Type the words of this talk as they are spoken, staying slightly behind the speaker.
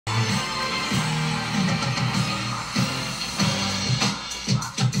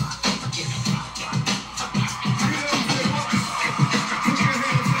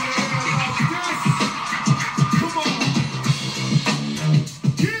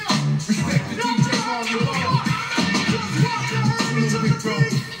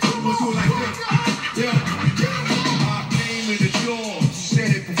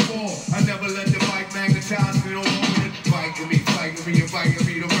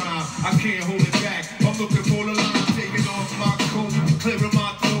can't hold it back. I'm looking for the line, taking off my coat, clearing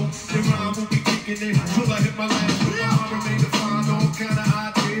my throat. The rhyme will be kicking in till I hit my last. But my heart remain defined, all kind of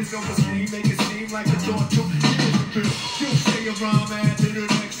ideas. Oversteam, make it seem like a thought to still say a rhyme, add to the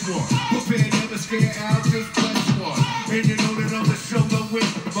next one. Prepare, never scare out, just bless one. And you know that I'm the solo with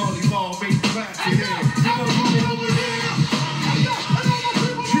Molly Mall, make the rap today. You know who over there?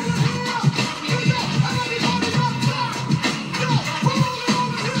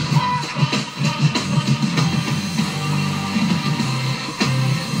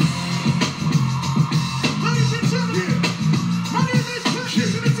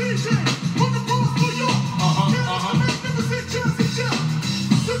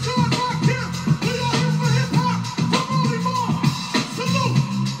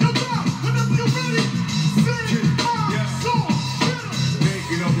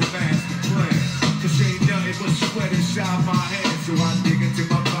 Inside my head, so I dig into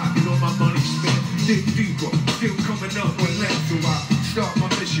my pocket, all my money spent. Dig deeper, still coming up with less. So I start my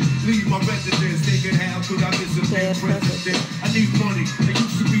mission, leave my residence. Thinking how could I miss a big president? I need money, I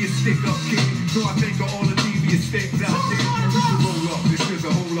used to be a stick-up kid, so I think of all the devious things out there. I used to roll up, this is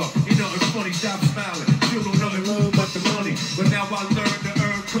a hold up. Ain't nothing funny, stop smiling. Still don't nothing more but the money. But now I learn to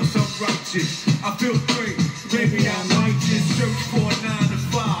earn cause I'm righteous. I feel great, maybe I might just search for a 9 to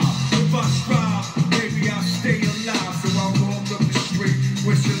 5. If I strive, maybe I'll stay alive. So I walk up the street,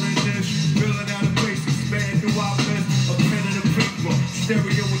 whistling this, filling out a place, expand through our best. A pen and a paper,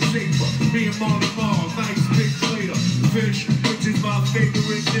 stereo and paper. Me and Molly Mall, nice big later. Fish, which is my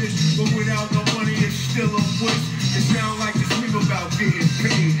favorite dish, but without no money, it's still a wish. It sounds like a dream about getting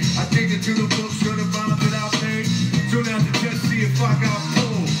paid. I dig into the books for the rhymes that I made. So now to just see if I got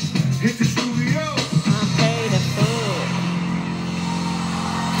pulled. Hit the studio. I'm paid in full.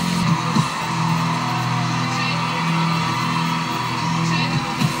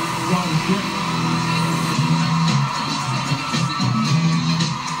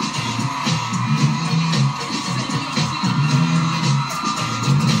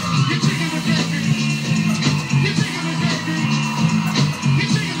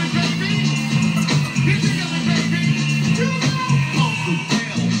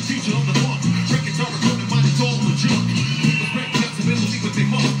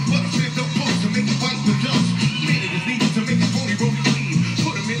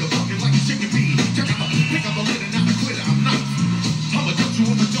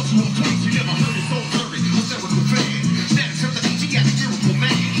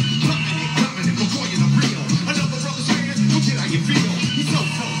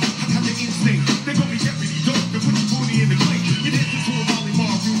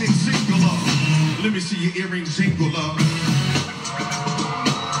 Let me see your earrings jingle up.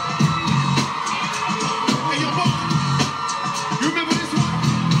 Hey, yo, Bob, you remember this one?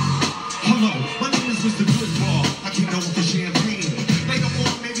 Hello, my name is Mr. Goodball. I came down with the champagne. Later on,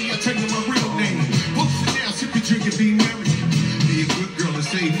 maybe I'll tell you my real name. Well, sit down, sip your drink and be merry. Be a good girl and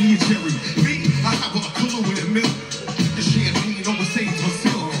save me a cherry. Me, I have a clue in the milk. The champagne always saves my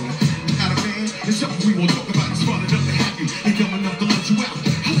silk. Not a man, it's something we won't talk about. It's fun enough to have you. Ain't dumb enough to let you out.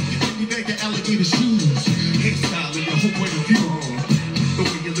 Alligator shoes, hairstyle and your whole point of view. The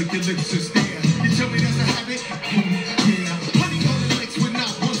way you look, your lips and stare. You tell me that's a habit? Yeah. Honey on the legs with not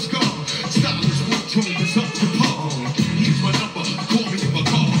one scar. Stylish wardrobe is up to par. Here's my number, call me in my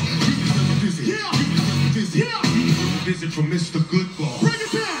car. You deserve a visit, you deserve a visit. You deserve a visit from Mr. Goodball. Bring it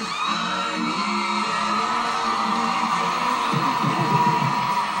down!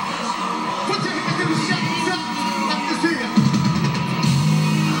 Put your hands in the shot, like this here.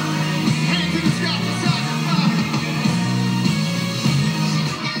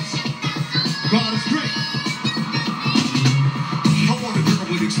 God is great. I want a girl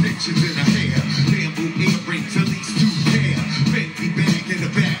with extensions in her hair, bamboo earrings, at least 2 pair, Bentley bag and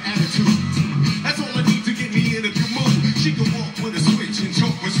a bad attitude. That's all I need to get me in a good mood. She can walk with a switch and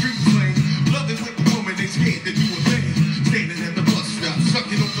talk with street slang. Loving with the woman, they scared to do a thing. Standing at the bus stop,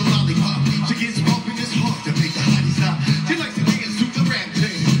 sucking on the lollipop. She gets bumping, it's hard to make the hottie stop. She likes to dance to the rap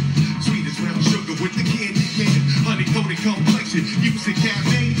thing. Sweet as brown sugar with the candy cane. Honey-coated complexion, using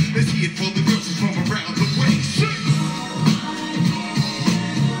cafe. Let's hear it for the girls from around the way.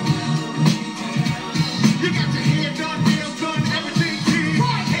 You got your hair done, nails done, everything did.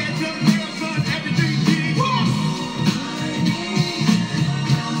 Hair done, nails done, everything did.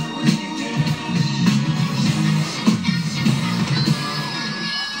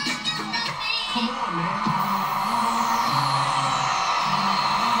 Come on, man.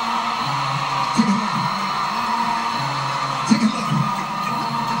 Take a look.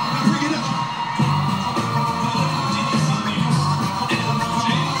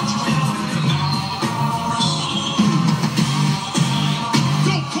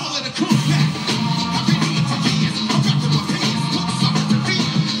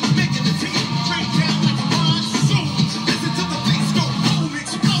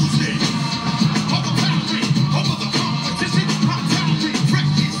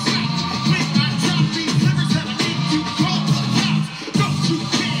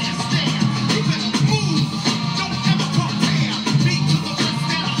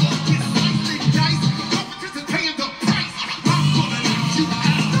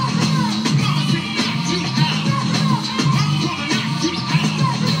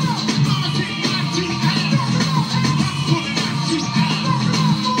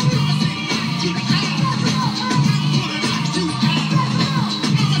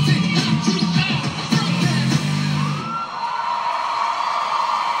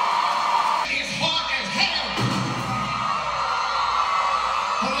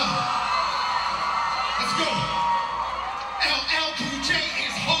 Hold up. Let's go. LL Cool J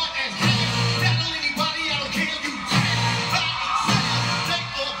is hard.